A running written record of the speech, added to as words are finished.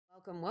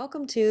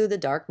Welcome to the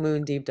Dark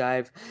Moon Deep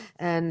Dive.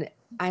 And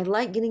I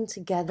like getting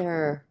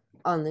together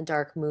on the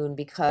Dark Moon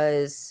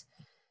because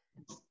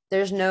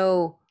there's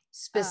no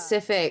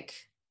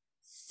specific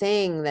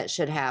thing that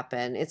should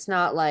happen. It's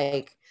not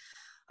like,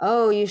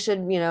 oh, you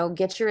should,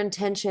 get your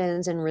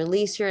intentions and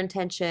release your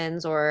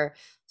intentions or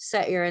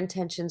set your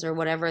intentions or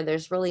whatever.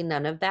 There's really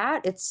none of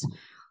that. It's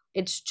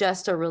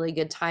just a really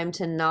good time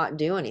to not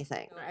do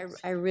anything.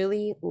 I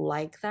really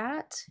like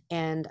that.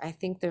 And I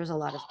think there's a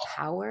lot of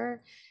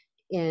power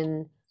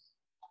in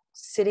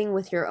sitting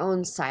with your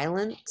own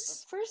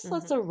silence. First,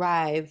 let's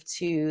arrive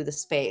to the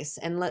space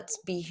and let's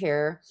be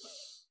here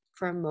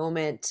for a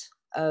moment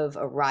of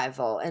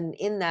arrival. And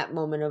in that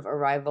moment of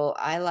arrival,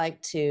 I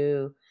like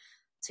to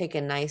take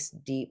a nice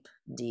deep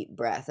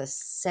breath, a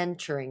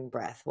centering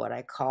breath, what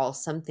I call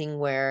something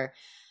where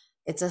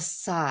it's a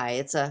sigh,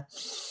 it's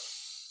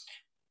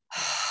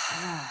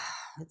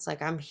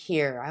like I'm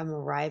here, I'm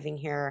arriving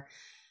here.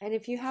 And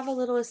if you have a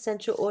little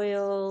essential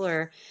oil,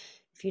 or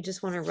if you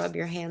just want to rub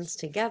your hands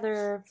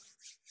together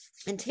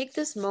and take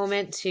this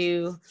moment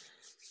to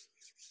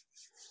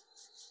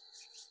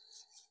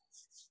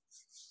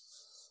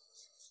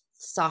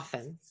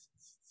soften,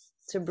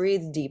 to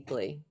breathe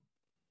deeply,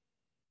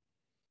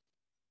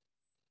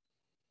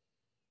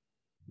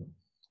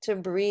 to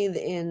breathe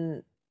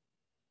in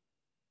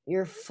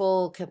your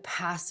full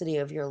capacity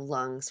of your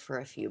lungs for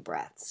a few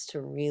breaths, to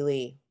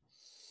really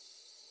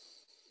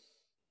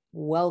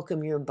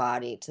welcome your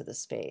body to the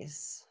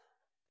space,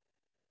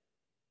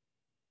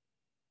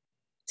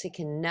 to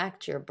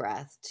connect your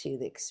breath to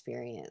the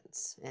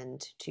experience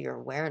and to your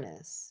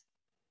awareness.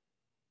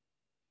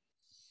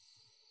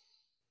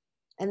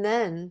 And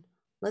then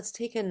let's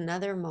take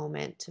another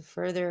moment to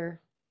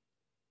further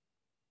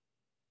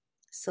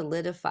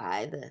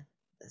solidify the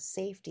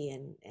safety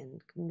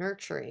and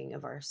nurturing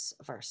of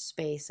our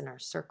space and our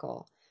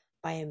circle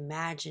by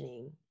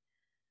imagining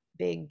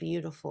big,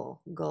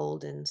 beautiful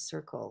golden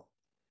circle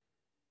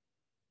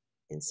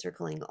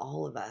encircling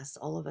all of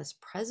us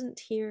present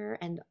here,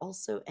 and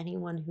also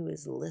anyone who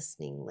is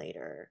listening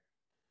later.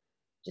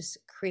 Just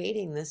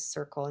creating this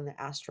circle in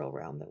the astral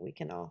realm that we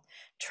can all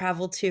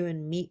travel to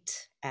and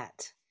meet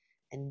at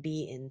and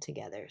be in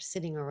together,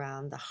 sitting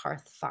around the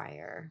hearth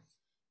fire.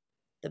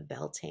 The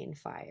Beltane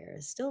fire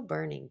is still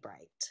burning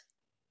bright.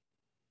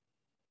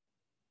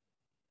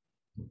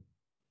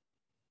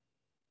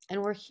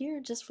 And we're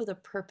here just for the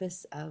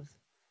purpose of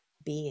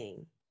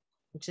being,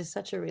 which is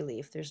such a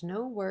relief. There's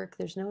no work,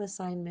 there's no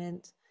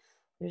assignment,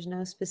 there's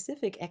no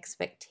specific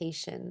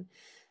expectation.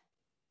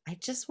 I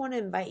just want to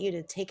invite you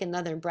to take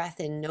another breath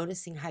in,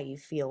 noticing how you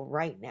feel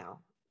right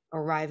now,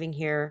 arriving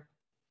here.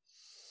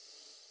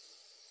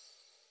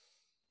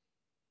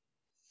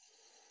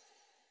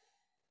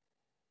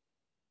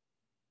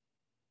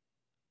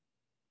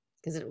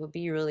 Because it would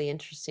be really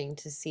interesting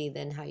to see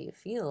then how you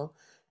feel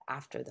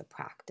after the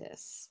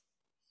practice.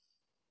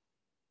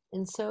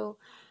 And so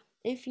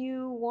if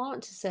you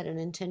want to set an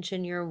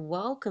intention, you're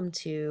welcome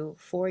to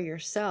for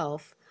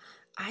yourself.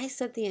 I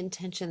set the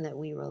intention that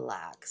we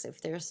relax.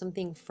 If there's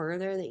something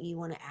further that you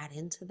want to add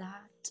into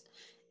that,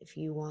 if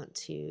you want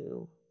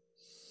to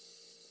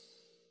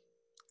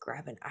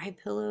grab an eye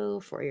pillow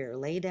for your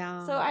lay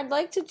down. So I'd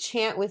like to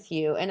chant with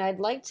you, and I'd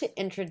like to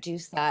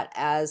introduce that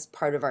as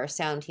part of our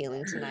sound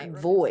healing tonight.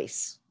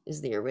 Voice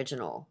is the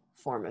original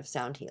form of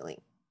sound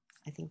healing.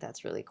 I think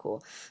that's really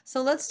cool.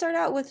 So let's start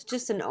out with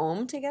just an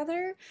Om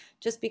together,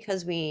 just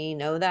because we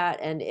know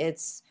that and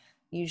it's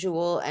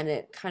usual and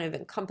it kind of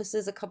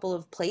encompasses a couple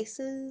of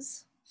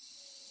places.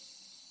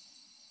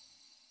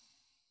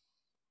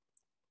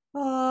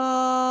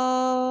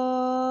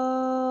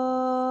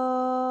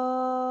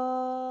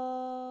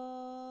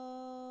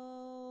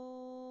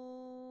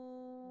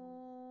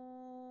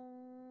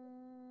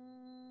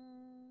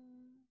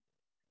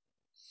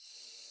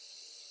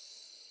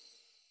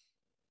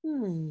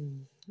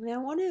 Now I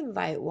want to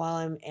invite, while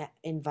I'm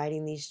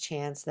inviting these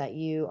chants, that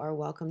you are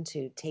welcome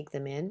to take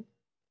them in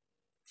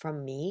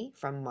from me,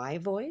 from my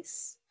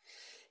voice.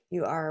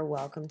 You are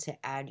welcome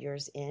to add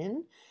yours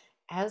in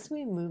as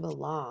we move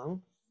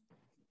along.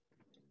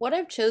 What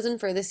I've chosen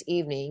for this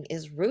evening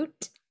is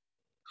root,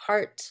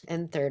 heart,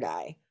 and third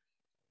eye.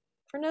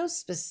 For no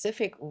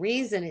specific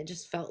reason, it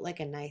just felt like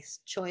a nice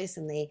choice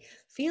and they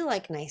feel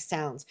like nice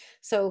sounds.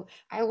 So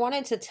I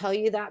wanted to tell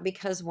you that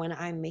because when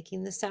I'm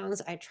making the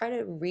sounds, I try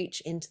to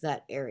reach into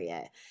that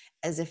area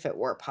as if it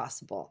were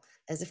possible,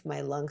 as if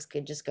my lungs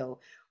could just go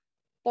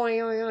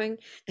boing,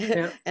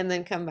 yeah, and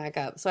then come back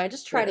up. So I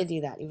just try to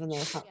do that, even though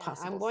it's not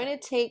possible. I'm going to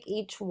take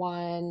each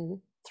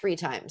one 3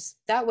 times.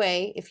 That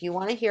way, if you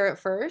want to hear it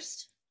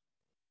first,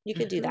 you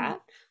could do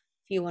that.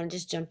 If you want to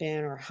just jump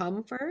in or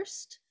hum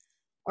first,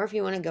 or if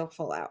you want to go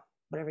full out,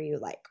 whatever you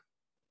like.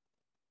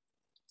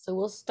 So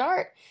we'll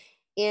start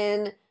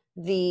in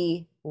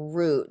the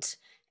root,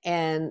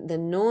 and the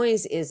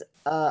noise is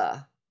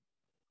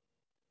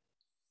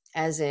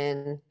as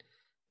in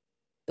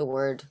the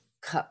word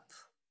cup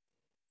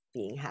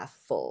being half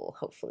full,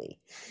 hopefully.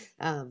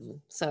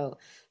 And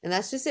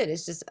that's just it.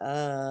 It's just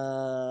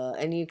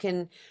and you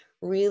can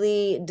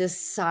really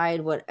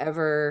decide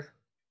whatever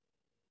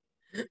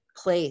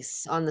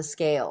place on the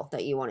scale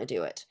that you want to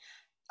do it.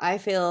 I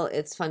feel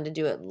it's fun to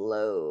do it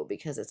low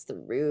because it's the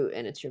root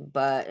and it's your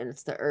butt and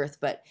it's the earth,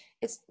 but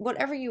it's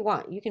whatever you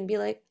want. You can be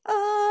like,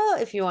 oh,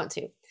 if you want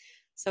to.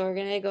 So we're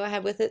going to go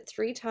ahead with it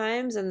 3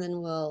 times and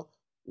then we'll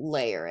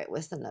layer it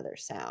with another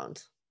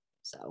sound.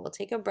 So we'll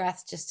take a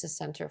breath just to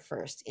center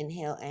first.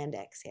 Inhale and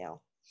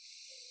exhale.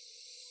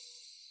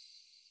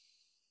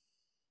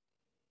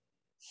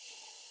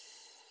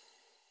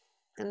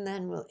 And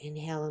then we'll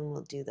inhale and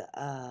we'll do the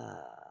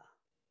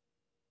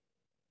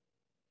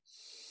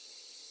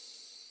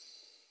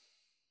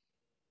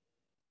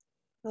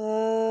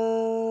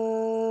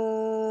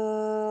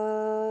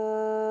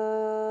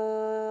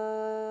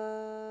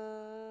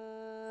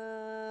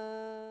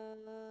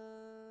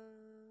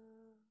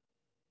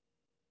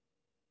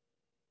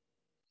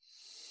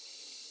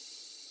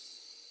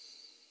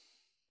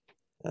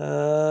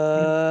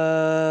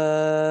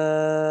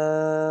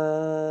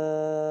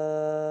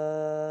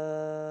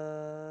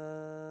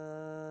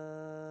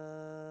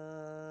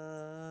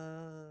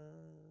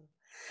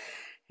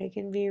It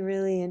can be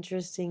really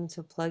interesting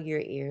to plug your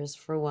ears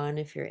for one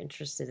if you're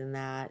interested in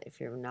that, if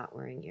you're not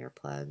wearing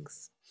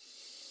earplugs.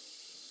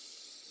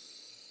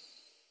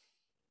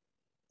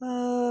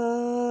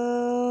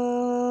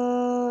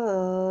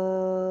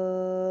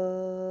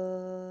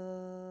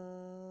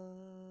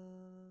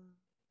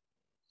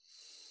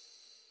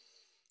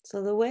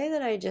 So the way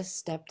that I just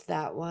stepped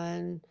that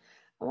one,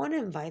 I want to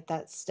invite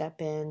that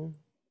step in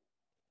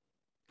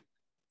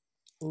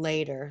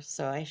later.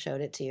 So I showed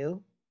it to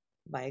you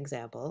by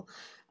example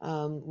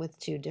with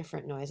 2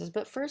 different noises.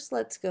 But first,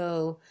 let's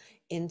go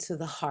into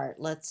the heart.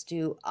 Let's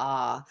do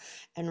ah.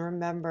 And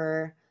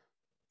remember,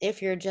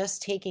 if you're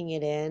just taking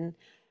it in,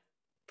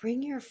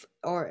 bring your,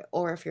 or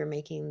if you're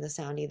making the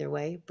sound either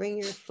way, bring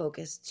your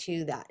focus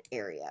to that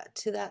area,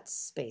 to that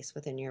space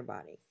within your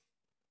body.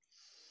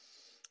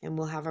 And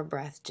we'll have a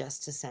breath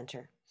just to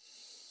center.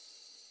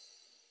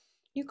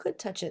 You could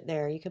touch it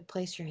there. You could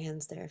place your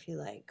hands there if you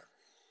like.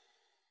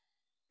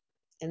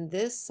 And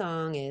this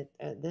sound is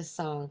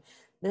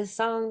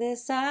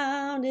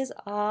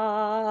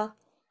ah.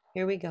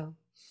 Here we go.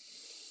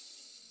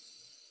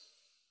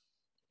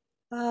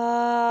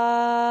 Ah.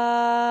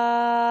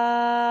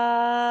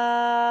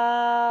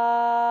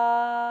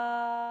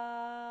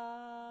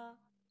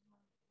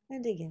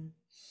 And again.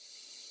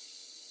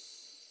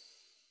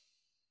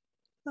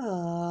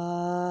 Ah.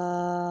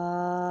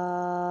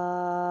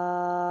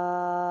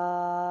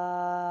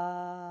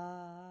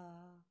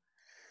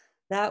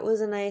 That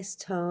was a nice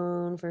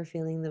tone for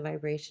feeling the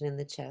vibration in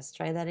the chest.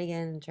 Try that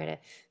again and try to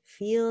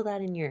feel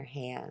that in your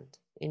hand,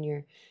 in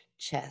your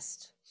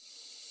chest.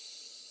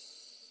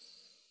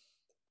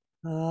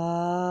 Now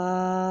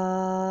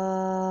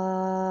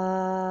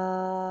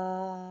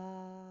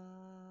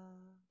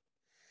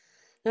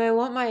I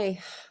want my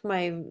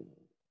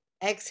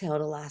exhale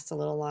to last a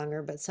little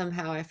longer, but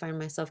somehow I find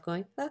myself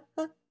going,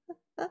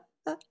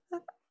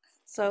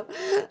 so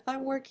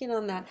I'm working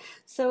on that.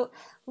 So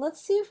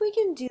let's see if we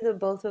can do the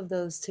both of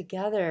those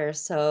together.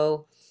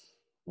 So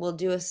we'll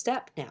do a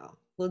step now.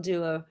 We'll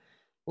do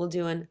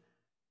an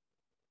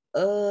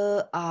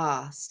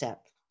ah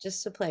step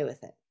just to play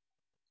with it.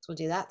 So we'll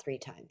do that 3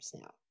 times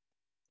now.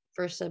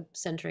 First, a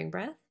centering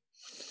breath.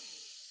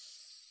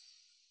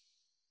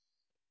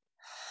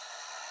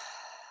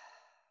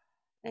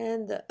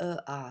 And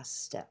the ah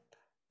step.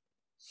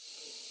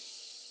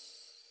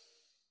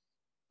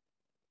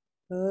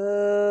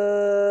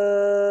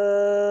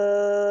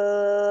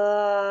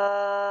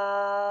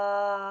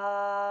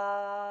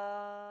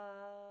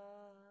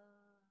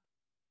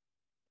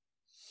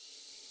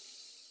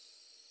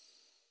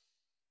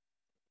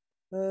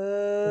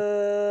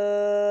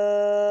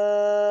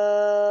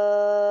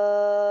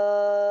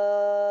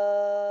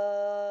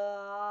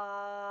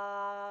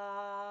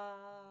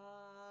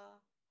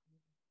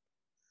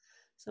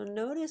 So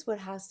notice what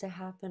has to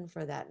happen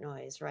for that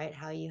noise, right?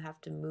 How you have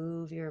to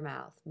move your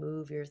mouth,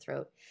 move your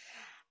throat,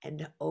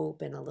 and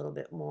open a little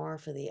bit more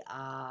for the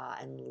ah,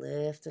 and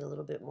lift it a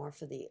little bit more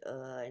for the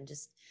and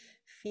just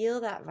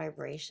feel that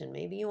vibration.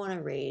 Maybe you want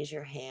to raise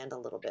your hand a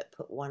little bit,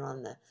 put one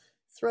on the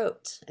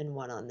throat and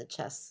one on the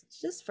chest,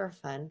 just for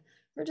fun.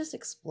 We're just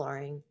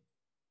exploring.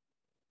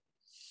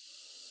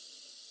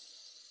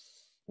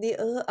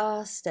 The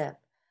ah step.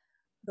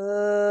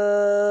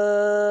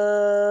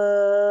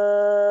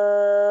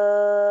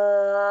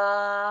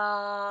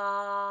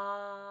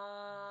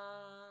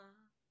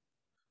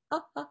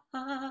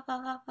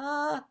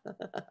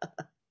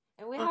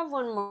 And we have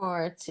one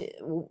more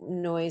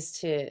noise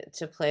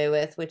to play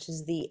with, which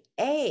is the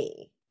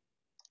A,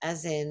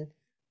 as in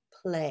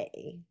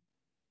play,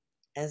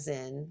 as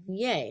in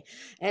yay.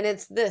 And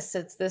it's this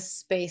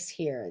space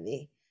here,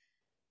 the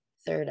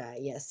third eye.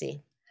 Yeah,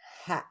 see?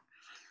 Ha.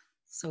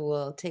 So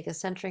we'll take a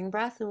centering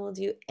breath and we'll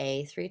do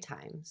A 3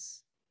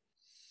 times.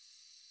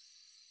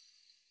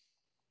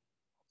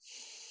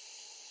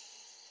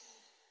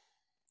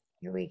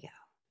 Here we go.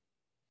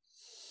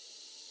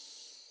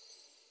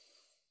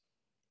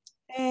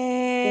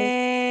 A.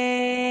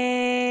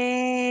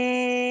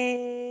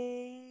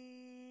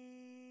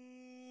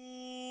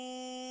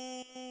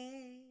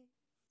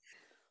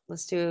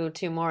 Let's do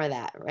two more of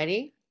that.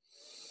 Ready?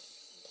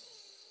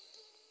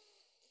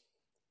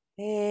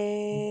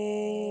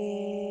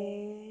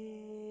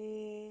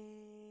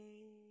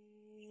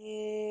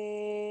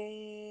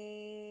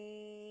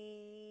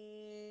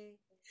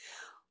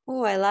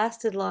 Oh, I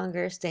lasted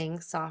longer staying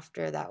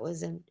softer. That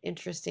was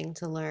interesting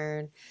to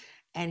learn.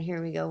 And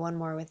here we go, one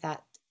more with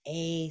that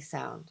A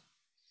sound.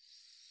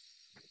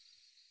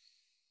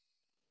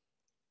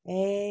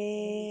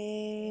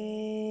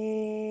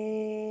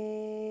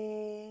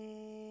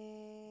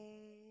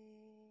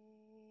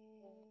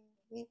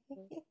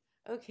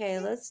 Okay,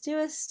 let's do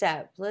a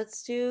step.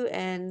 Let's do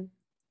an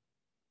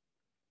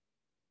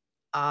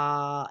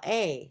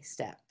A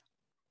step.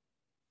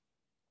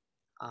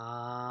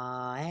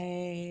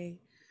 A.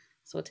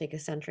 So we'll take a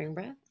centering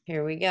breath.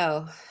 Here we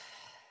go.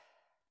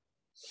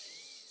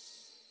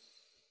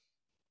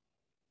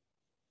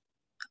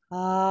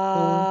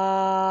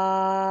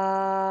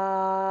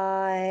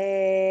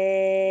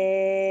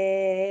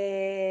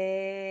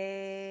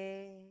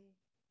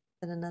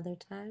 And another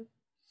time.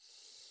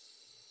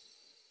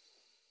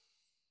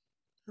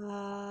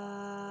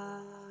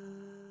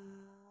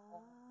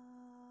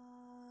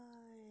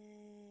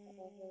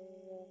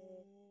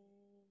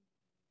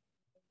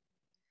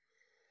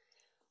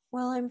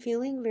 Well, I'm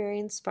feeling very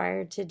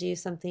inspired to do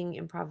something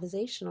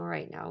improvisational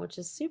right now, which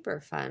is super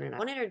fun. And I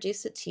want to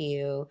introduce it to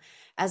you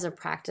as a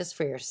practice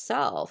for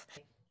yourself.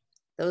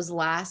 Those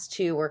last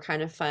two were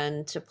kind of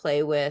fun to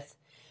play with,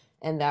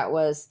 and that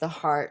was the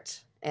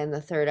heart and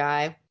the third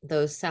eye,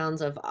 those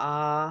sounds of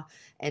ah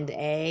and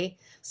a.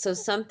 So,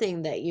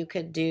 something that you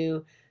could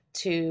do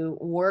to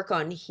work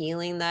on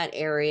healing that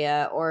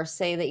area, or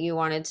say that you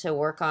wanted to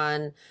work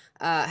on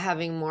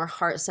having more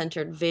heart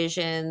centered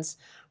visions,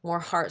 more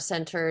heart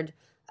centered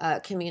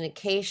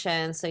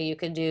communication. So, you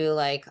could do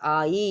like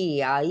ah,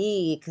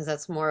 because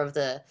that's more of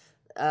the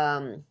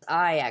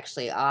I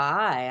actually,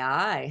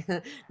 I.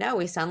 Now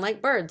we sound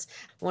like birds.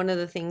 One of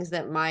the things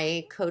that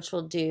my coach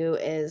will do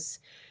is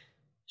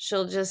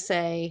she'll just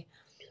say,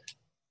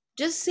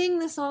 just sing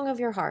the song of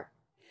your heart.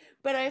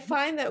 But I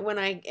find that when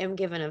I am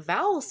given a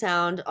vowel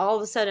sound, all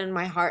of a sudden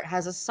my heart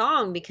has a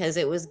song because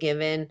it was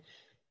given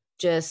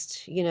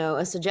just,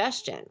 a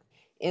suggestion.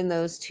 In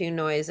those two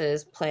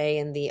noises, play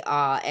in the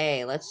ah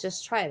a. Let's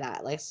just try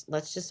that.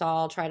 Let's just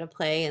all try to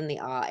play in the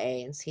ah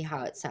a and see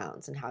how it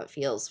sounds and how it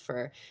feels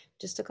for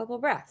just a couple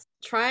breaths.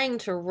 Trying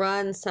to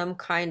run some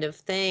kind of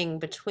thing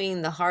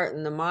between the heart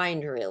and the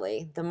mind,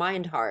 really. The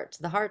mind heart,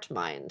 the heart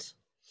mind.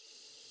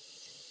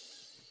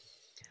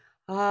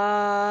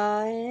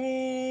 Ah,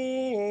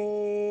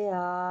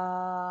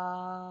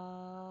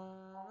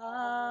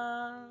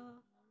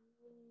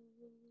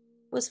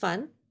 was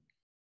fun.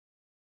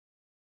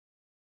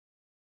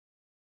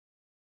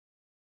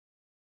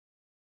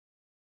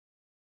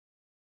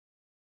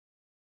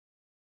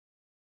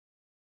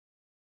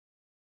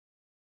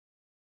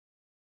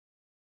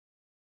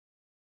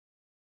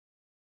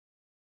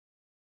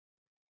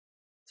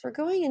 So we're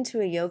going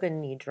into a yoga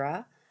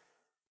nidra.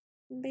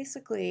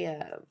 Basically,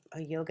 a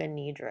yoga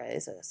nidra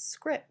is a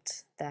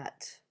script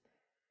that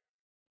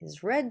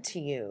is read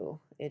to you.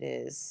 It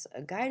is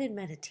a guided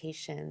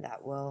meditation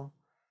that will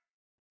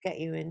get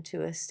you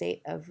into a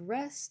state of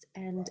rest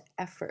and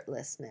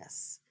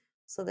effortlessness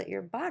so that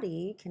your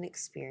body can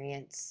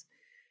experience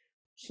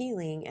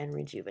healing and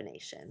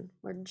rejuvenation.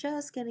 We're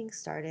just getting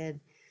started,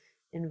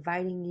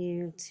 inviting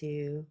you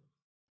to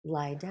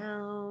lie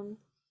down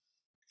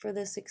for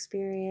this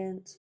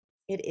experience.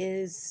 It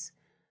is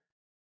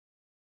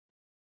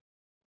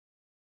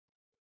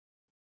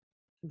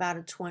about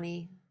a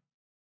 20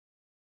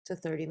 to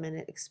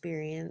 30-minute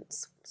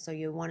experience, so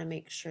you want to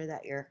make sure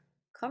that you're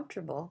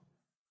comfortable.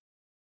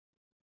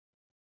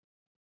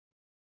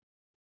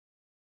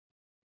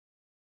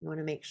 You want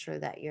to make sure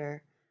that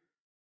your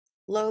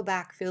low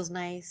back feels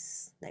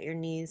nice, that your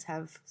knees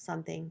have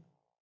something,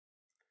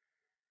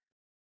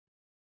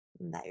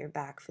 and that your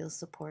back feels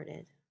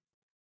supported.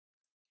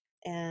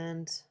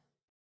 And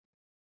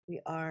we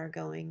are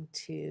going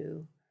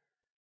to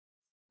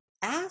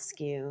ask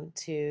you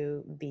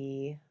to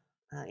be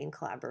in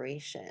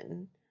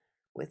collaboration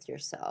with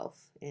yourself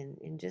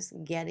in just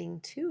getting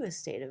to a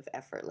state of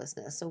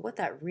effortlessness. So, what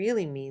that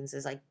really means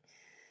is I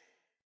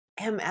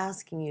am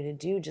asking you to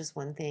do just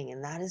one thing,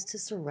 and that is to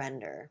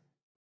surrender,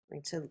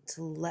 right? To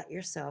let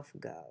yourself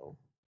go.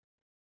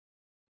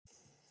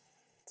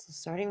 So,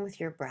 starting with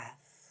your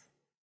breath,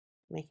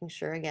 making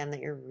sure again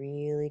that you're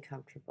really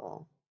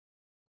comfortable.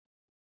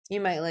 You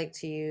might like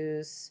to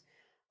use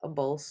a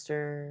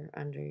bolster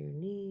under your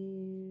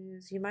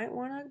knees. You might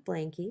want a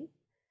blankie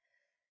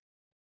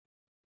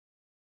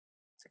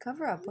to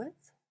cover up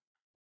with.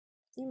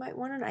 You might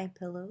want an eye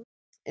pillow.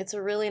 It's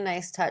a really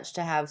nice touch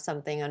to have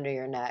something under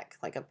your neck,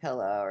 like a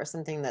pillow or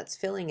something that's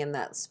filling in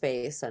that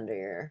space under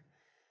your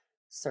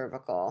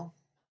cervical.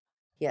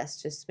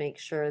 Yes, just make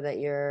sure that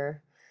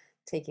you're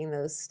taking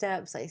those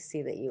steps. I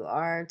see that you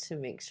are, to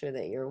make sure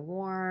that you're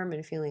warm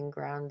and feeling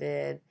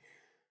grounded.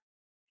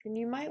 And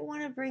you might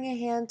want to bring a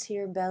hand to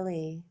your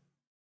belly.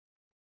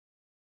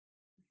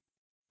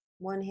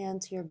 one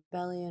hand to your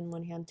belly and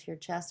one hand to your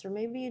chest, or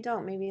maybe you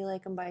don't. Maybe you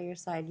like them by your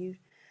side. You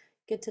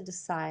get to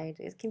decide.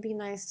 It can be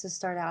nice to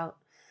start out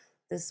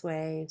this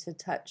way, to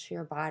touch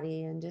your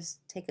body and just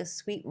take a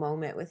sweet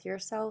moment with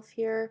yourself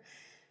here,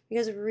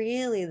 because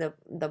really the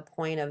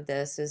point of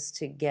this is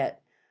to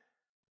get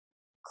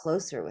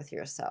closer with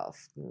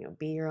yourself.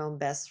 Be your own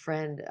best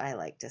friend, I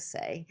like to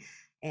say.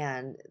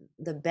 And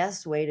the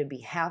best way to be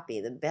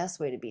happy, the best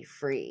way to be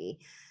free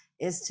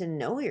is to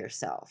know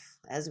yourself.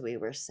 As we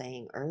were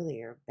saying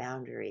earlier,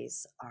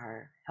 boundaries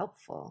are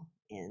helpful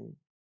in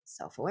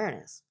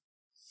self-awareness.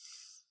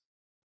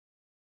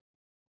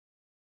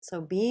 So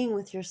being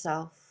with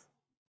yourself,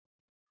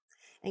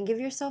 and give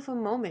yourself a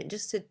moment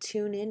just to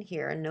tune in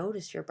here and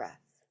notice your breath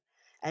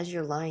as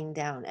you're lying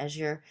down, as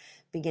you're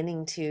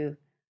beginning to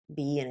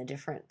be in a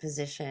different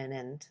position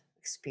and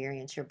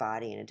experience your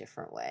body in a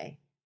different way.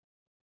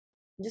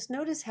 Just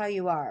notice how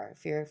you are,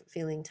 if you're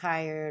feeling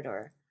tired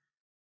or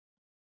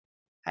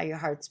how your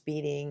heart's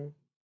beating.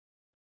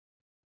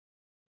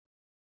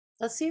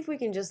 Let's see if we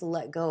can just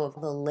let go of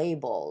the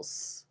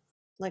labels,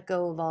 let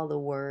go of all the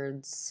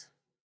words,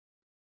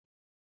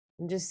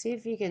 and just see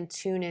if you can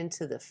tune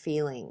into the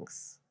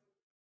feelings.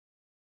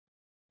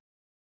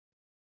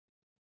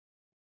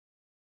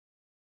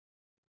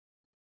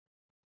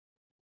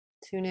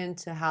 Tune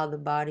into how the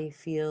body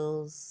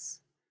feels,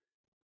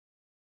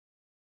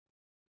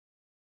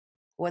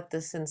 what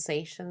the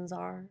sensations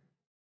are.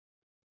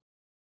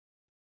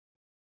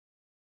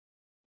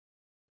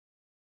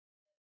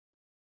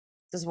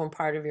 Does one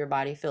part of your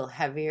body feel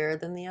heavier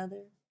than the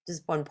other?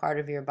 Does one part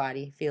of your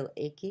body feel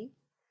achy?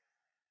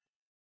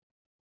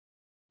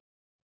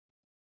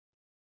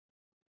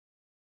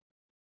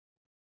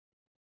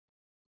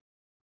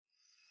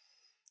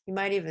 You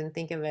might even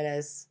think of it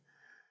as,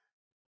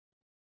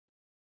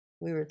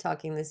 we were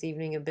talking this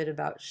evening a bit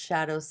about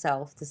shadow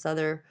self, this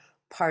other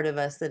part of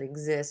us that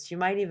exists. You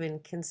might even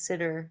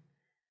consider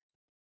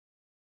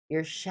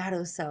your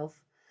shadow self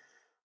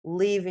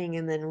leaving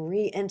and then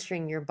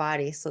re-entering your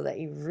body so that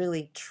you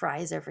really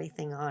tries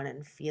everything on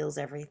and feels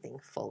everything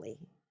fully.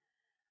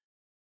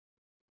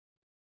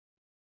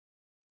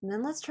 And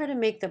then let's try to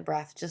make the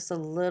breath just a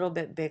little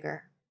bit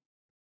bigger.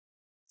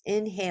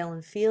 Inhale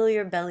and feel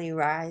your belly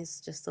rise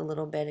just a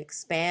little bit,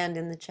 expand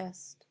in the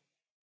chest.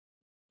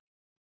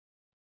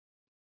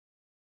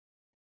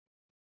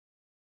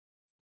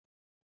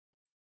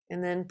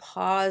 And then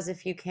pause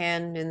if you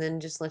can, and then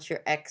just let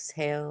your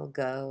exhale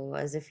go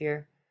as if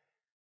you're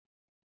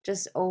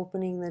just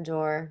opening the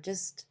door,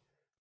 just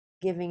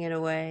giving it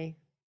away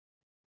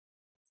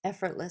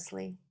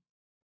effortlessly.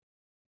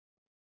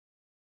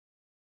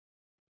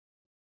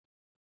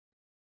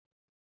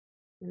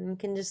 And you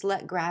can just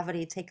let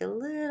gravity take a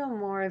little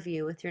more of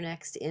you with your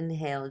next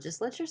inhale.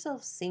 Just let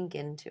yourself sink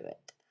into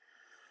it.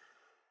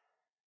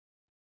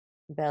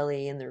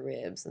 Belly and the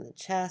ribs and the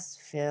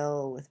chest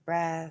fill with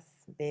breath,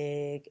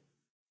 big.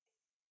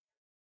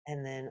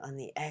 And then on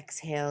the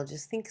exhale,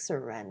 just think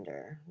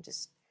surrender.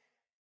 Just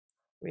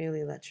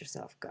really let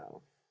yourself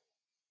go.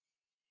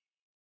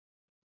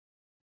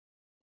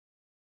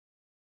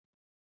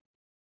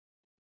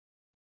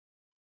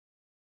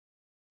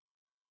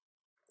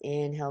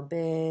 Inhale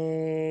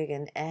big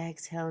and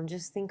exhale and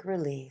just think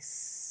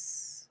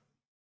release.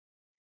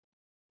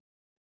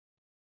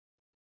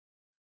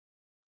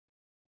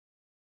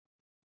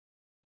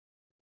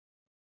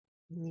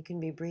 And you can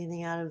be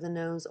breathing out of the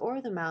nose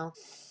or the mouth.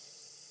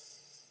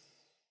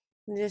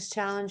 And just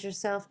challenge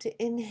yourself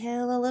to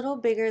inhale a little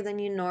bigger than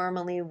you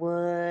normally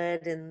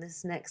would in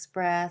this next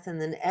breath,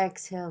 and then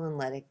exhale and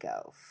let it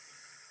go.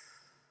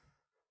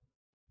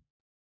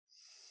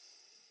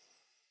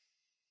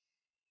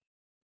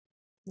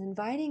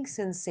 Inviting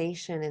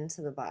sensation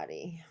into the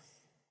body.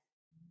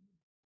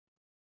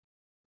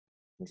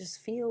 Just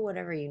feel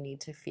whatever you need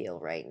to feel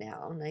right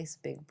now. Nice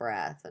big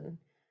breath, and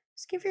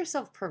just give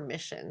yourself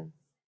permission.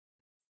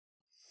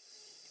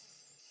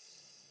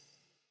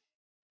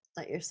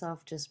 Let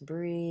yourself just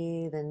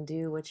breathe and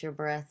do what your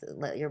breath,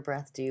 let your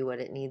breath do what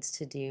it needs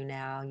to do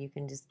now. You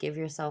can just give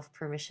yourself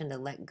permission to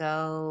let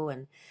go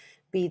and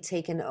be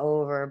taken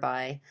over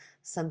by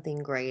something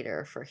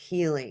greater for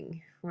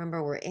healing.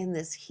 Remember, we're in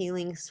this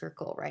healing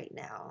circle right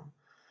now.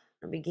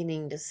 I'm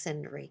beginning to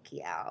send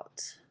Reiki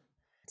out.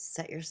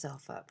 Set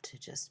yourself up to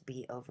just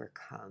be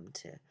overcome,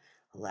 to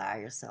allow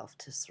yourself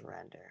to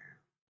surrender.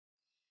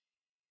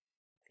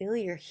 Feel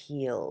your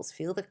heels,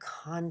 feel the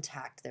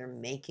contact they're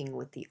making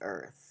with the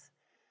earth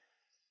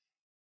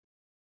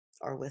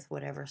or with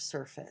whatever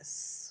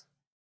surface.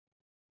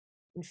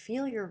 And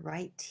feel your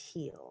right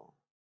heel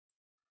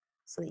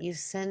so that you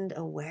send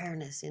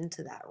awareness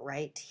into that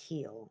right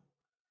heel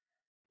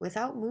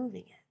without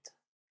moving it.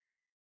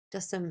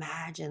 Just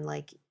imagine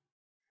like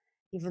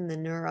even the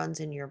neurons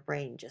in your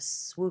brain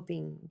just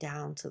swooping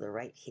down to the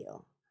right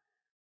heel,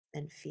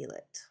 and feel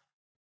it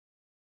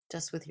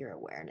just with your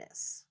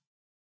awareness.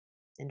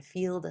 And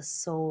feel the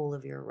sole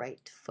of your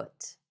right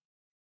foot,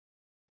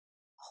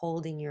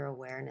 holding your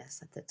awareness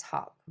at the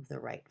top of the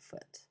right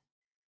foot.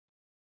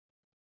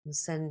 And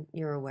send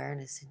your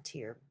awareness into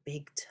your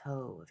big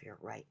toe of your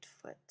right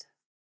foot.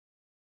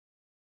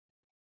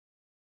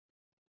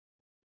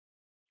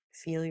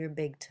 Feel your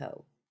big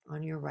toe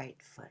on your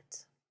right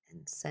foot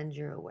and send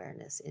your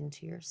awareness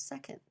into your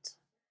second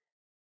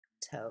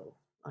toe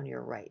on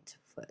your right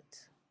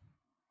foot.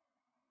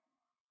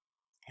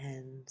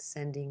 And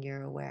sending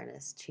your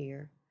awareness to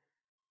your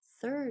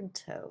third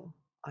toe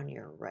on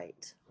your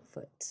right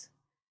foot.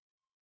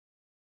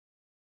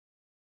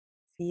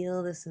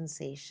 Feel the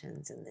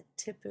sensations in the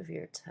tip of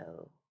your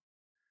toe.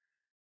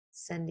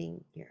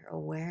 Sending your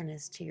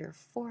awareness to your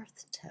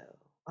fourth toe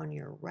on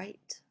your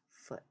right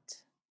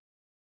foot.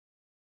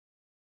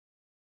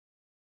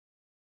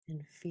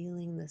 And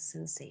feeling the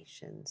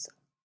sensations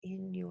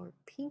in your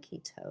pinky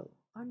toe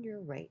on your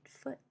right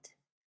foot.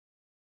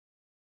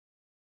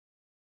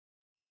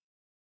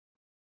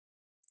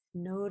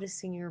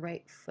 Noticing your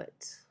right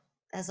foot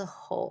as a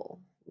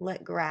whole.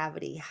 Let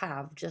gravity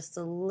have just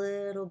a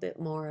little bit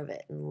more of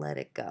it and let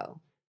it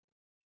go.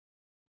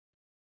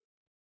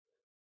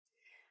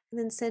 And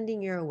then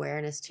sending your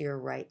awareness to your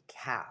right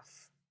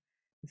calf.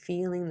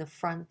 Feeling the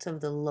front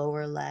of the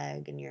lower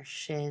leg and your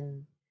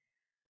shin.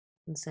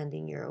 And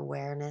sending your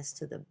awareness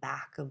to the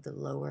back of the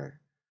lower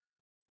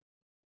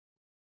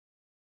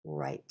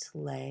right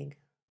leg,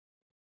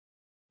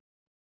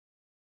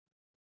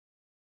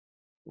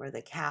 where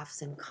the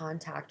calf's in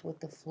contact with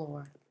the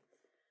floor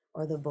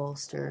or the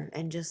bolster,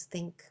 and just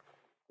think,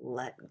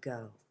 let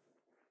go.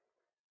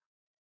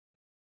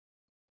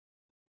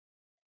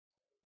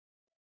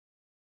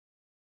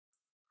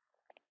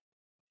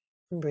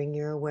 Bring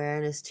your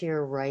awareness to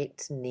your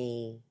right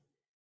knee.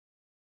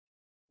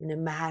 And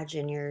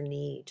imagine your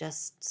knee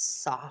just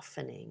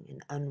softening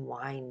and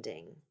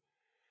unwinding,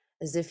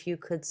 as if you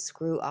could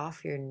screw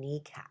off your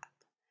kneecap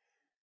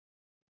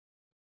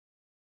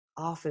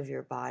off of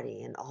your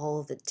body, and all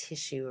of the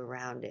tissue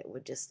around it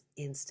would just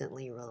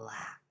instantly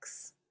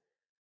relax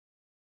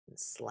and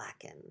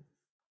slacken.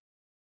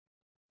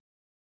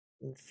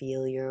 And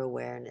feel your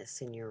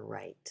awareness in your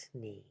right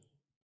knee.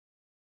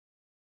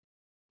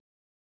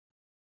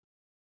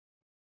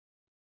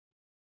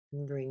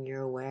 And bring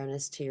your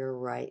awareness to your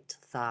right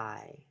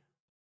thigh,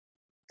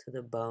 to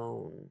the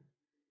bone,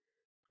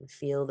 and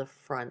feel the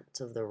front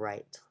of the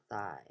right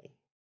thigh.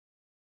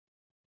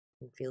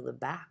 And feel the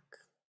back,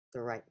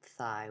 the right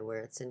thigh,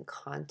 where it's in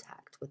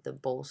contact with the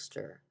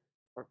bolster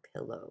or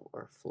pillow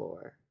or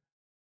floor.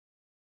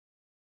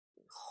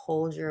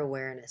 Hold your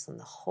awareness on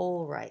the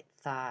whole right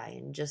thigh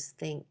and just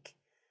think,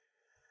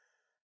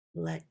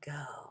 let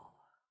go.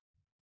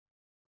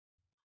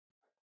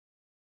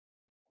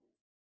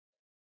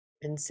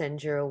 And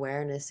send your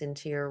awareness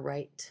into your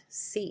right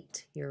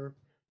seat, your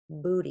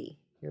booty,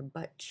 your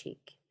butt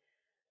cheek,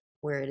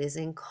 where it is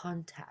in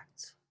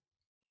contact.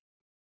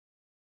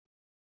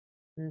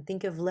 And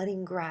think of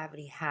letting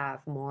gravity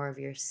have more of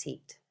your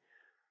seat.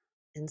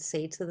 And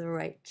say to the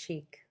right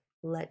cheek,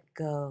 let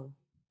go.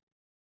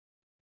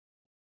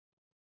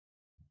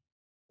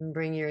 And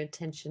bring your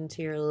attention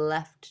to your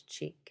left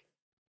cheek,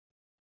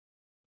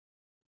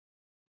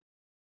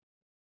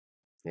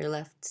 your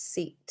left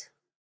seat.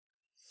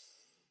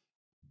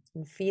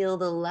 And feel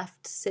the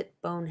left sit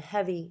bone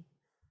heavy,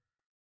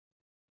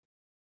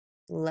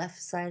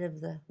 left side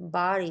of the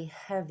body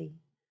heavy.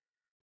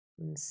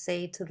 And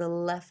say to the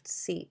left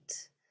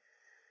seat,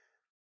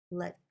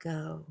 let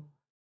go.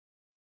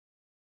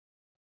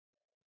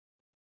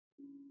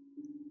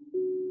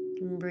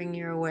 And bring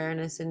your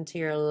awareness into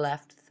your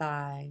left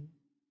thigh.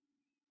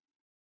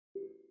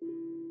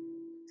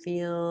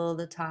 Feel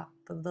the top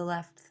of the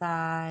left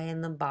thigh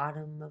and the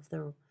bottom of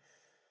the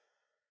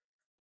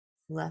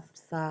left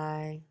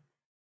thigh.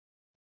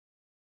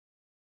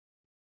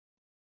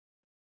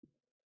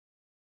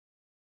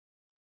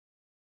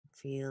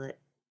 Feel it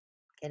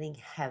getting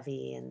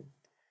heavy and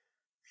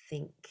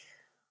think,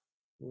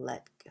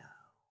 let go.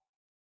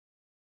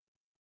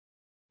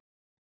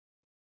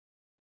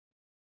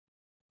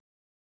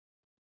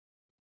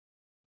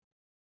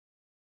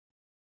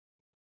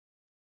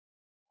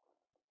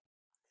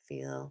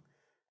 Feel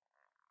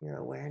your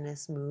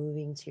awareness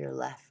moving to your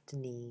left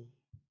knee.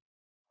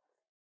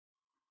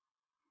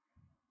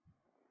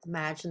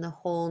 Imagine the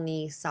whole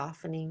knee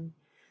softening,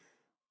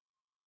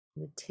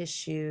 the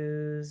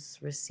tissues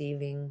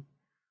receiving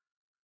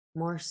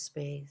more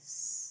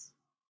space.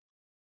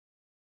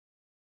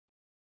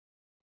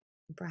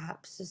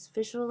 Perhaps just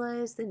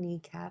visualize the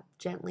kneecap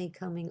gently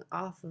coming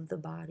off of the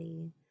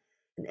body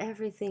and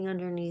everything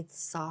underneath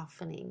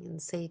softening,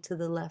 and say to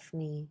the left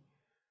knee,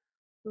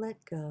 let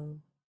go.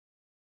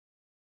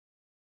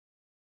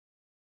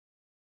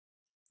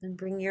 And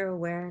bring your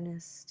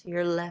awareness to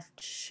your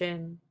left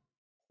shin,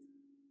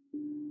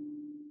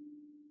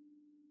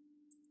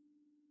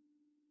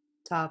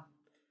 top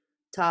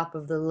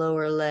of the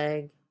lower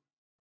leg.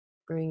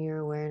 Bring your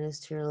awareness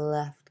to your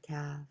left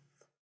calf.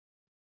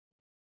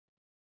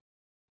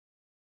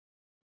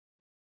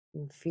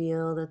 And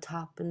feel the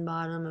top and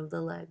bottom of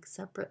the leg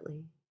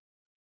separately.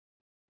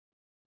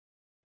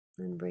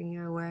 And bring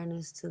your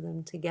awareness to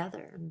them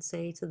together and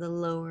say to the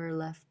lower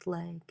left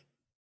leg,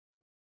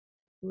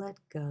 let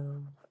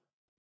go.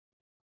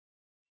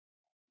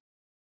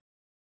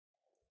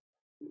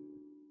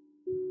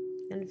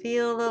 And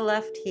Feel the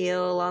left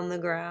heel on the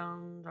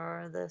ground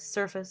or the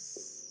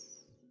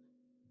surface.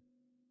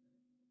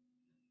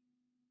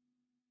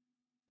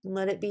 And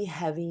let it be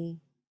heavy.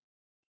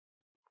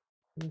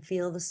 And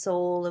feel the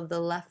sole of the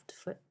left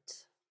foot.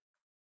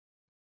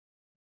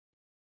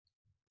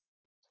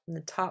 And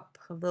the top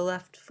of the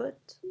left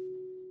foot.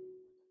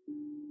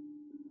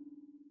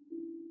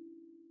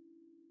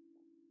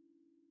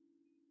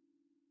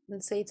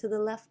 And say to the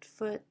left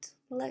foot,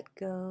 let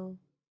go.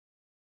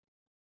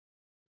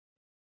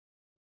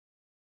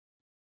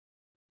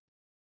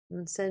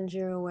 And send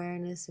your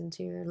awareness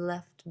into your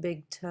left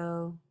big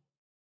toe.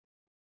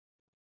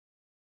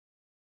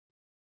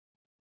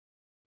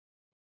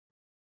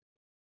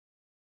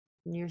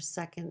 And your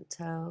second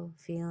toe,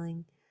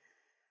 feeling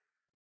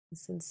the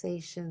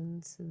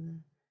sensations in the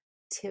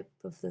tip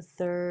of the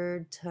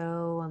third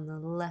toe on the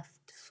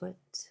left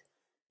foot.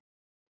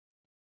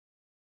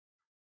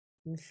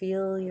 And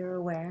feel your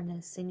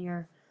awareness in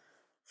your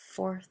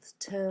fourth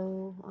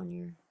toe on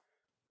your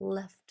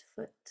left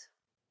foot.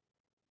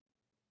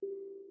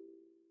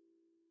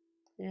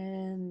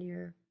 And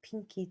your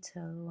pinky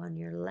toe on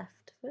your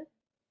left foot.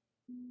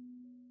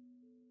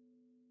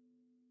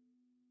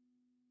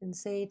 And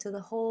say to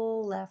the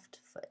whole left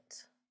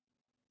foot,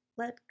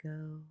 let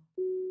go.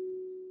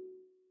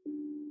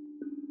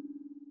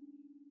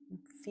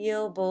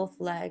 Feel both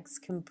legs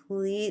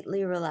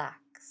completely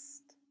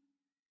relaxed.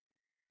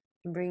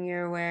 And bring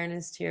your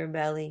awareness to your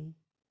belly.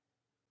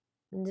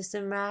 And just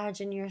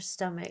imagine your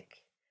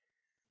stomach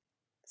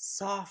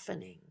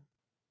softening.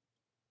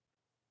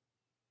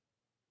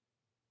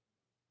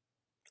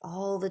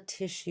 All the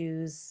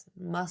tissues,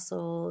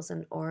 muscles,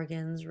 and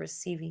organs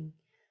receiving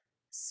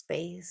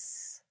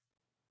space.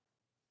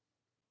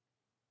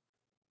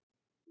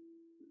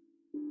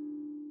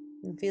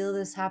 And feel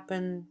this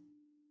happen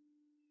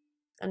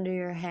under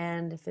your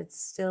hand if it's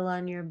still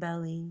on your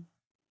belly.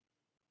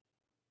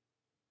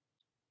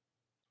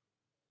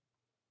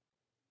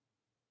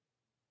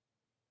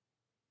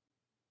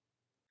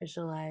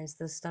 Visualize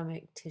the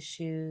stomach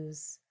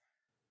tissues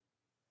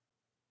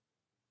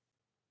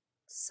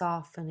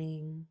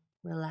softening,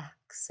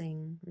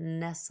 relaxing,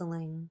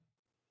 nestling.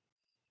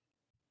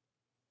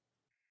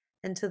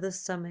 And to the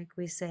stomach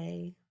we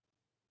say,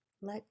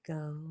 let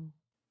go.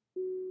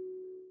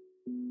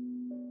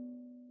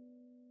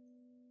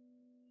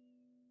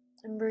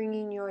 And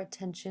bringing your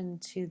attention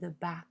to the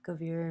back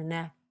of your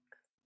neck.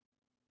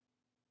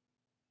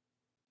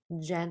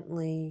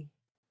 Gently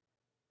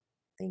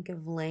think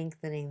of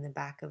lengthening the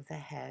back of the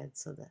head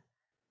so the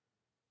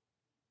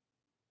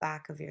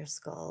back of your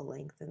skull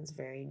lengthens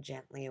very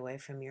gently away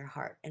from your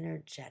heart,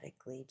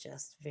 energetically,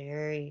 just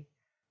very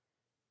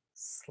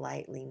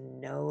slightly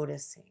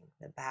noticing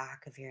the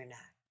back of your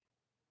neck.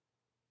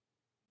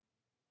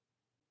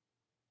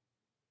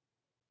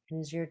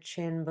 And is your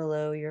chin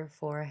below your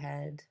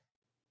forehead?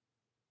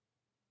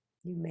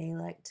 You may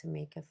like to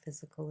make a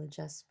physical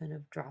adjustment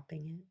of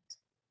dropping it.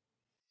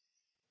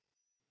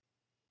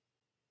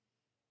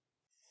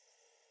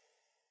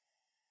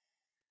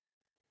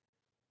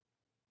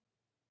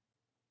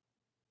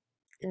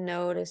 And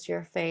notice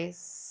your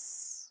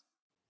face,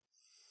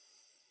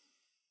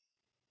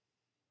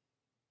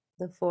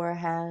 the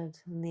forehead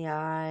and the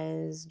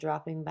eyes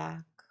dropping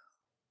back,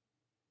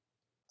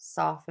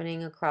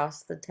 softening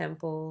across the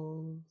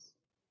temples,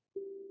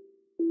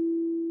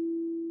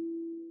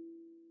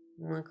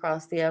 and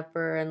across the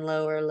upper and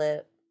lower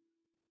lip,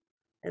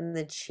 and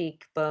the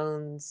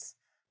cheekbones.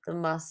 The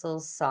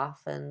muscles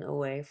soften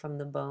away from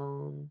the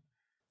bone,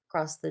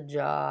 across the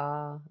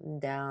jaw, and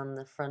down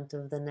the front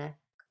of the neck.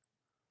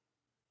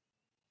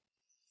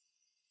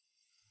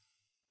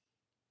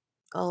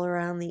 All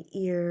around the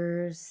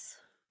ears,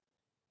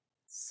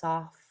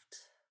 soft.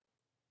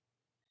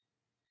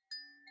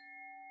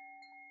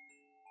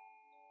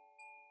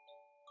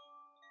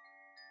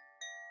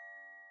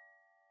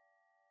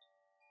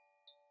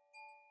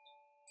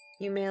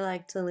 You may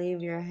like to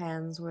leave your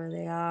hands where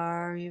they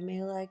are. You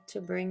may like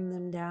to bring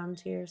them down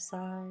to your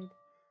side.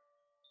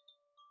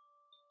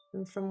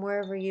 And from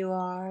wherever you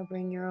are,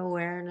 bring your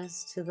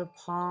awareness to the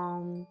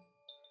palm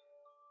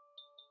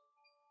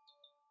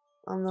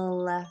on the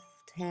left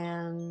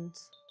hand.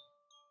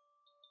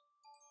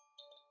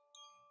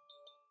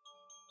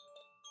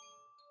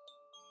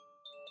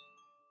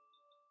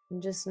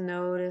 And just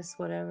notice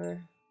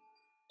whatever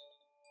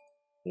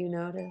you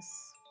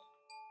notice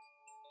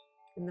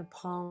in the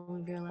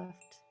palm of your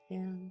left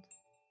hand.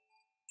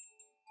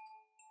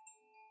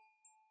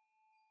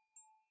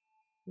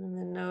 And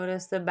then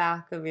notice the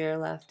back of your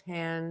left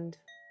hand.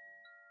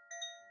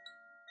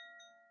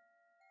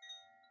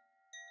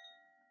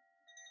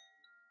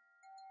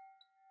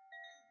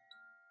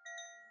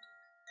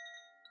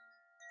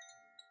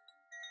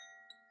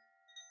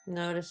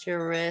 Notice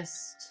your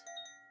wrist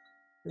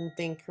and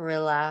think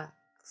relax.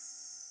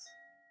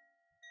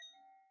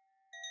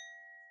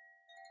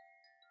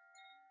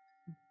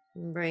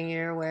 And bring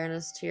your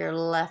awareness to your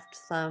left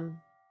thumb.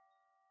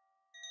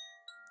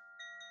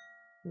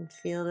 And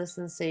feel the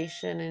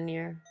sensation in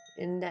your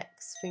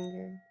index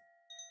finger.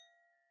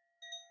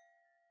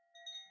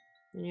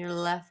 And your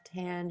left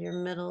hand, your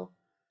middle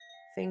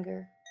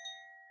finger.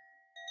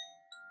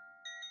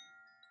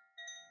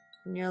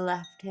 And your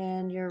left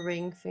hand, your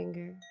ring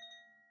finger.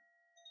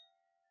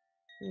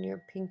 And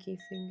your pinky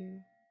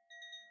finger.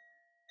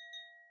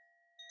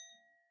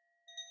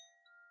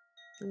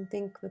 And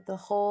think with the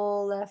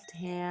whole left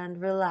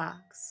hand,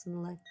 relax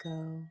and let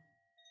go.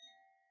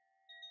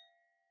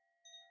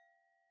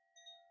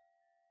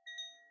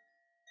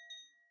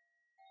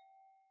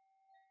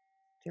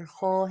 Your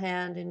whole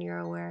hand in your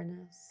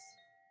awareness.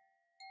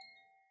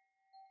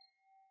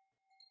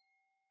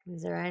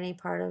 Is there any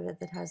part of it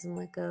that hasn't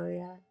let go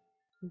yet?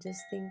 And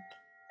just think,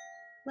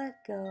 let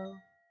go.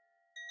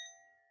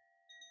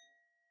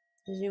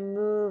 As you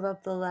move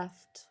up the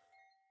left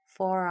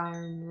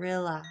forearm,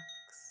 relax.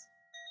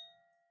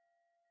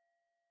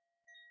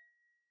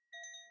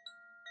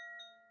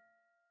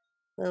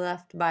 The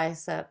left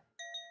bicep,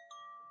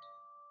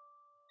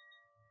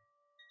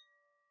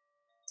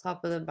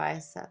 top of the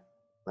bicep.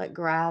 Let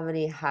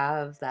gravity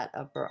have that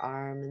upper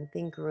arm and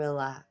think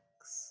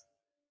relax.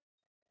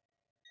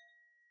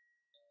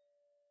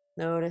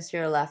 Notice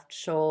your left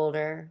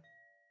shoulder.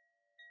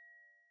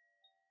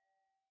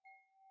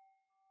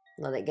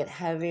 Let it get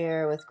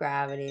heavier with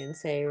gravity and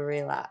say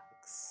relax.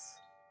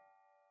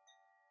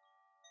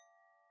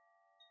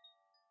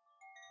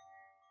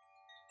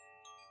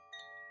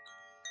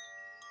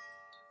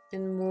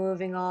 And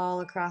moving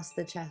all across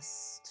the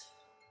chest.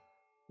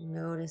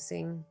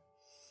 Noticing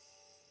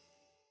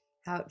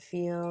how it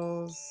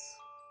feels.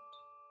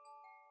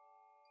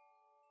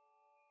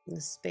 The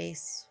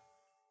space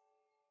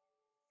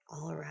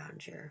all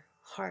around your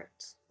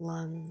heart,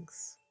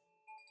 lungs.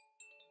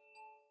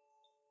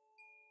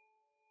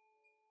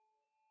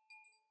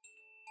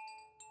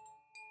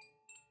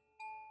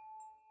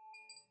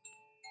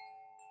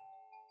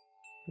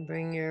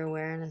 Bring your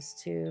awareness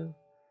to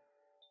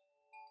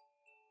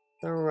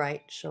the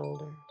right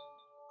shoulder.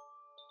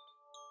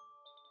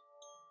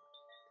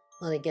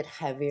 Let it get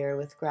heavier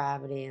with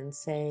gravity and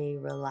say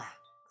relax.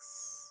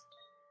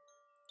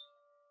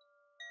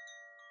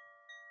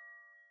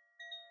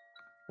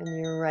 And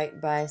your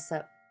right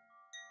bicep,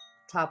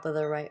 top of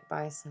the right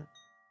bicep.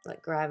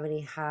 Let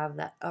gravity have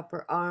that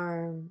upper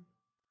arm.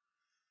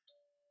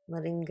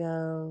 Letting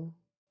go.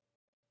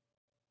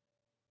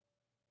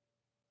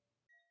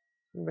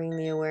 Bring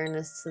the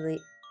awareness to the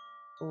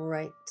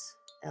right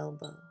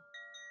elbow.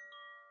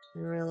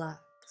 And relax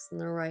in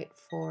the right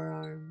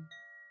forearm.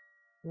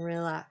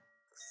 Relax.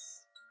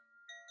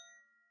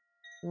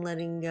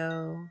 Letting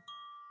go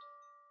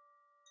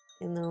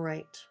in the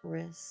right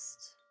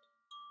wrist.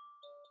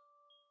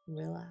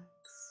 Relax.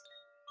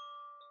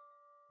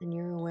 And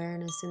your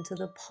awareness into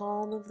the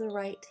palm of the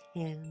right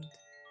hand.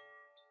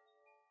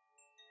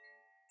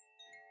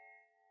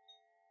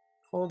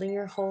 Holding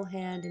your whole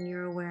hand in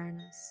your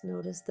awareness,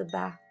 notice the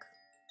back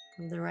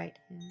of the right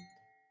hand.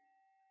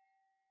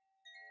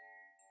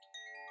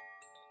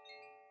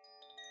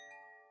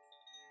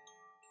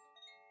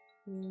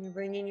 And you're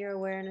bringing your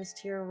awareness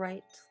to your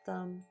right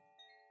thumb.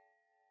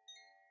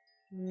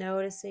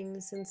 Noticing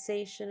the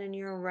sensation in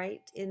your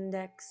right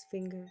index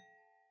finger.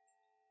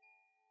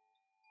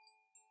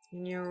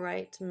 In your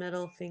right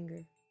middle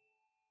finger.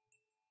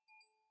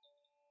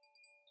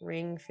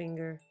 Ring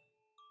finger.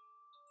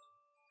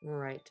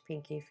 Right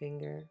pinky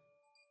finger.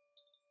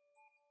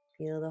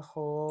 Feel the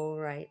whole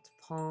right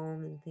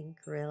palm and think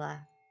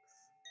relax.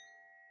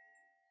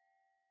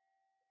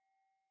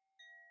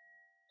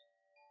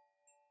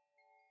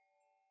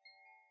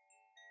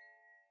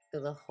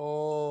 Feel the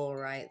whole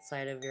right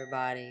side of your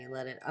body.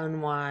 Let it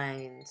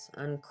unwind,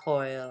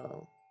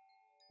 uncoil,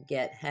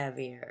 get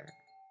heavier,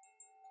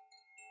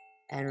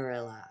 and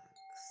relax.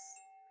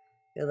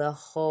 Feel the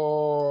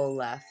whole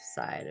left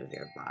side of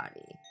your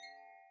body.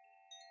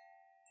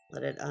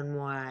 Let it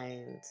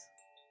unwind,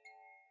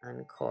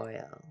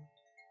 uncoil,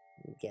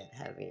 get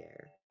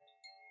heavier,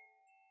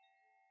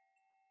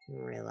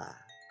 and relax.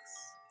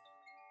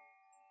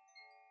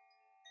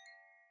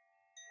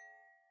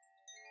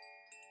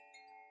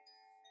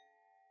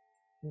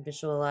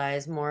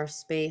 Visualize more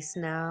space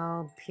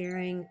now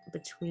appearing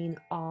between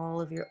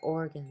all of your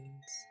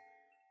organs.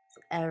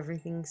 So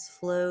everything's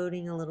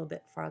floating a little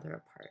bit farther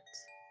apart.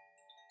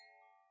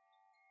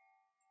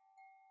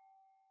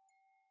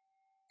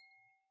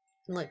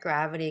 And let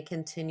gravity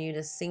continue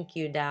to sink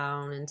you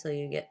down until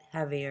you get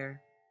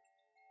heavier.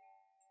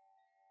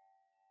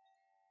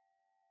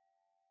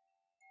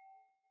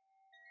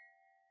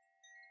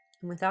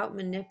 And without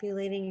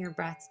manipulating your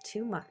breath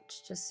too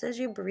much, just as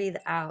you breathe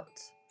out,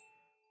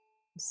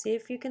 see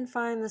if you can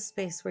find the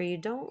space where you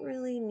don't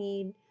really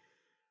need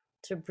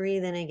to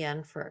breathe in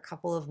again for a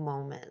couple of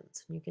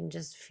moments. You can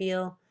just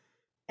feel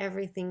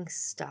everything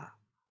stop,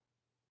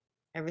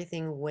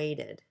 everything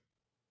weighted.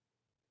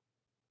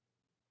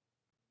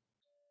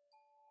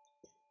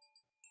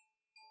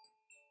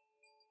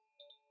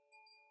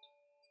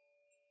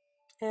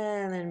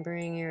 And then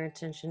bring your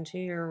attention to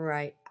your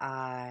right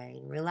eye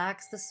and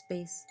relax the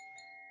space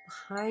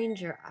behind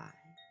your eye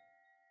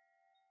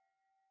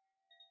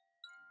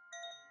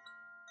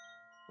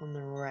on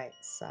the right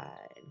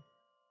side.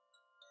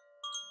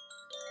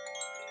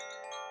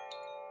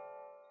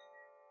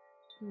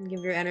 And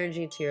give your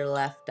energy to your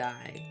left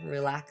eye.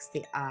 Relax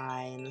the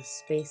eye and the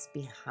space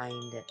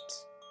behind it.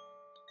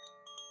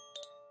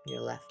 Your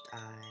left eye.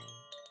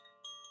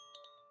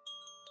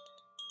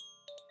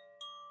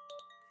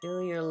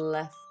 Feel your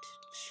left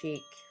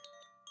cheek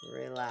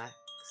relax.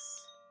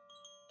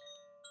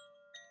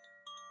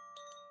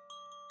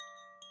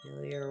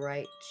 Feel your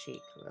right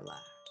cheek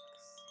relax.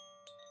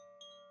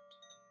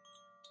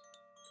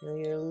 Feel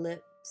your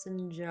lips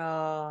and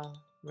jaw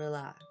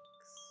relax.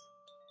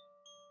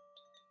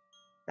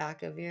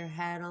 Back of your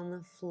head on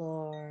the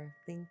floor.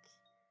 Think.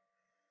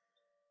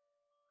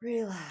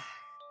 Relax.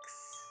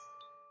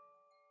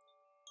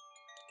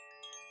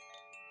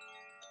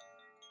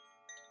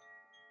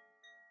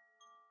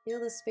 Feel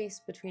the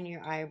space between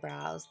your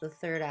eyebrows, the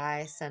third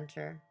eye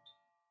center.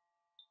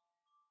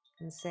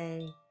 And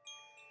say,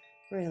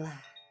 relax.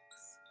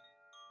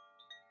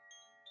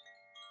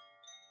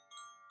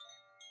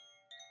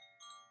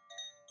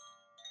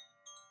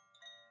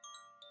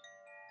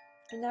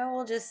 And now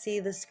we'll just see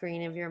the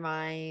screen of your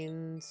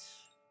mind.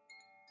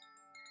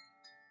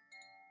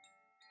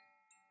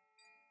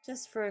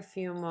 Just for a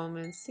few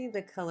moments, see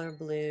the color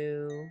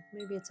blue.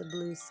 Maybe it's a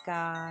blue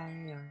sky,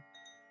 or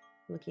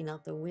looking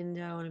out the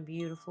window on a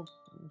beautiful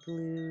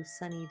blue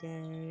sunny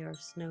day or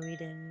snowy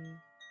day.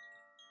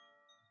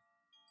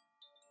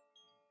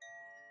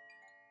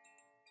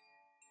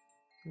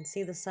 And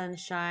see the sun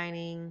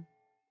shining.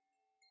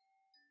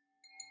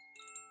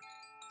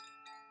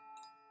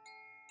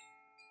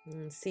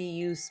 And see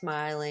you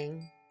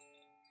smiling.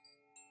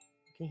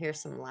 You can hear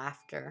some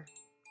laughter.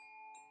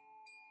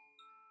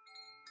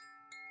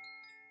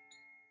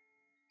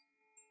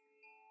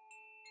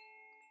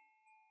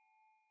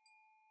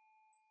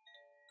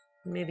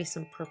 Maybe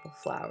some purple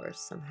flowers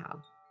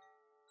somehow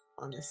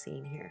on the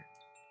scene here.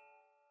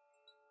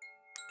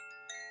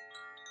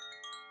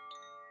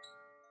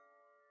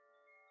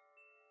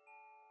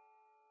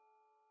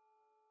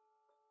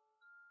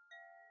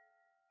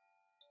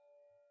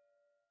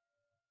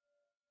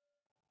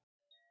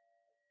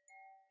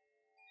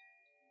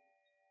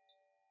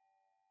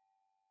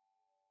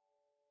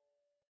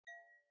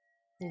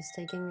 Just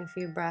taking a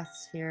few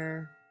breaths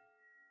here,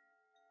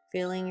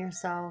 feeling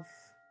yourself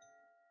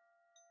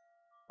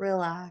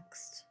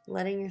relaxed,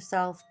 letting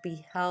yourself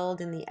be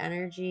held in the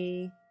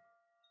energy,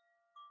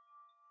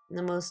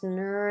 the most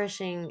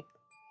nourishing,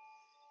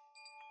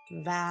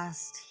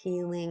 vast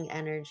healing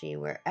energy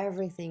where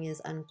everything is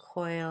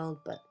uncoiled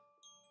but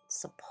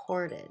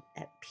supported,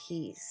 at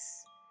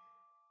peace.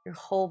 Your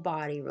whole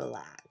body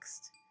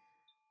relaxed,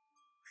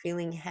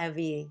 feeling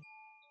heavy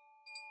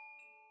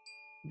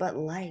but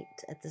light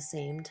at the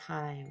same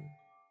time,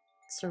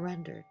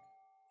 surrendered,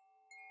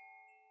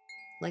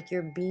 like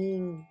you're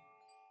being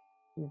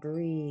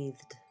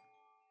breathed.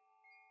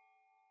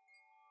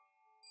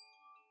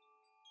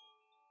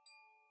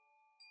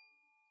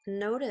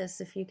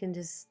 Notice if you can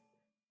just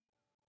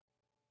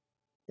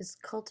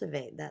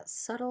cultivate that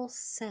subtle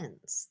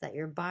sense that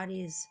your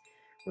body is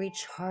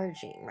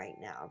recharging right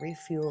now,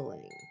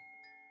 refueling.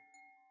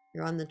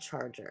 You're on the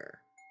charger,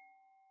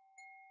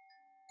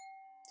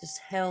 just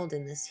held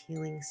in this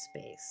healing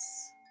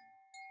space.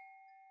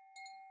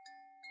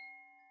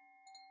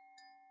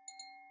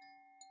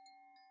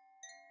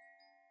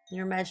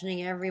 You're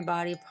imagining every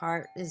body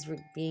part is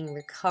being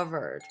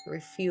recovered,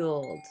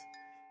 refueled,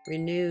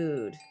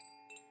 renewed.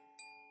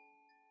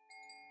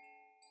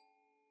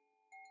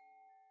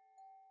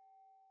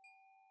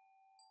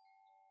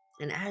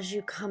 And as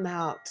you come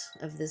out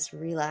of this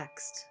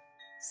relaxed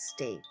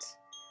state,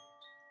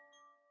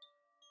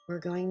 we're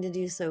going to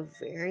do so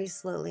very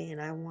slowly, and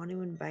I want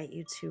to invite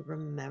you to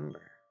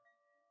remember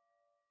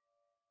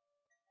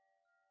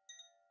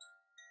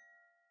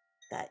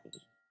that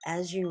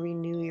as you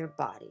renew your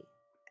body,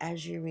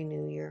 as you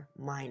renew your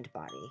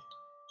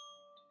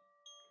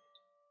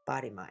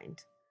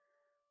body-mind,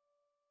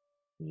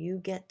 you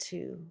get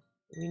to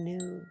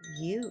renew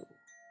you.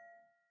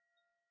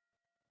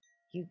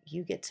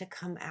 You get to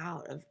come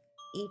out of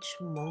each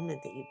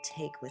moment that you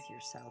take with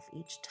yourself,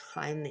 each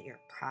time that you're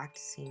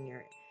practicing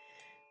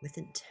with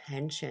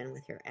intention,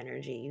 with your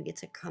energy. You get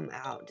to come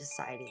out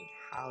deciding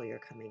how you're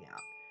coming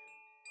out,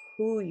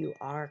 who you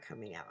are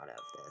coming out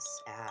of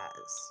this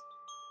as.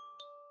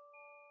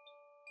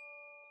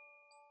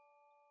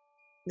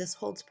 This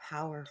holds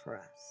power for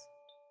us.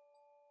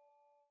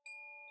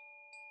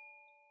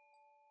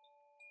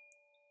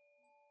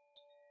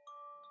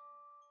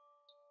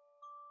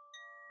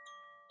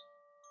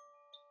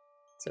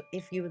 So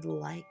if you would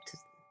like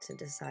to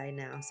decide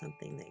now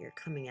something that you're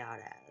coming out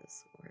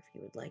as, or if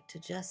you would like to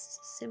just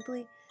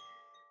simply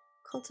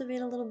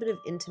cultivate a little bit of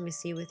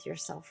intimacy with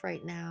yourself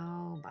right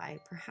now by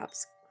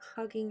perhaps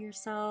hugging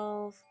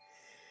yourself.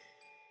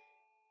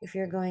 If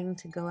you're going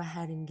to go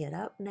ahead and get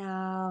up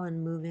now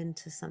and move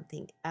into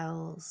something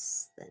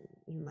else, then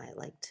you might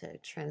like to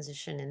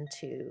transition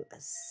into a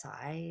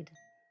side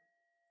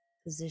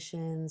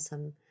position,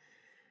 some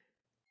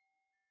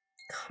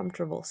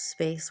comfortable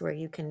space where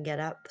you can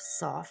get up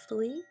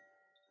softly.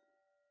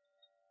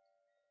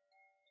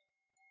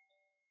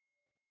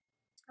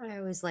 I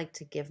always like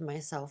to give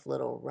myself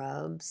little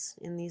rubs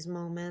in these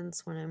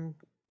moments when I'm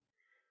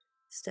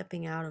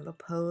stepping out of a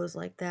pose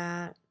like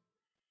that.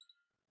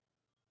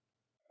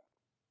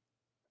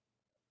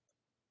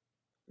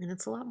 And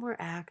it's a lot more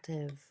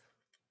active.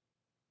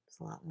 There's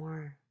a lot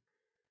more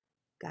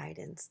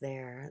guidance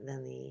there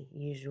than the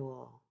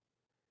usual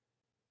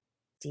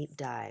deep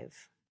dive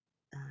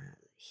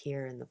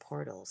here in the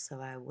portal. So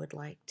I would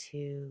like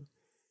to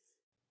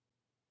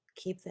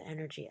keep the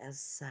energy as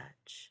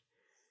such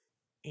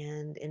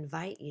and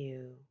invite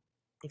you,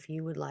 if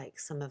you would like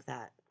some of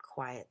that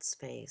quiet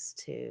space,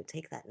 to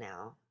take that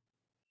now.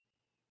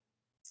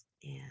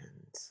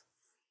 And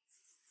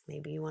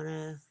maybe you want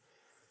to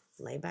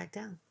lay back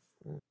down,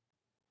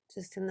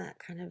 just in that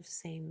kind of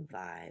same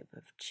vibe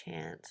of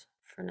chant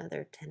for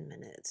another 10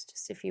 minutes.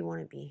 Just if you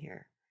want to be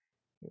here,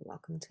 you're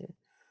welcome to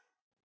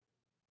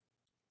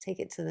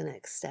take it to the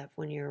next step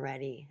when you're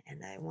ready.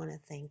 And I want to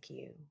thank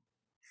you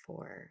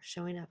for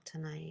showing up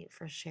tonight,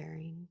 for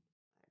sharing,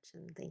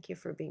 and thank you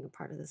for being a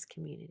part of this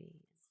community.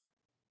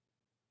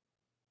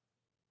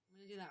 I'm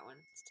going to do that one.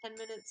 It's 10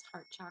 minutes,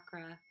 heart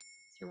chakra.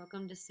 So you're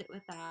welcome to sit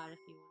with that if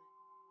you want.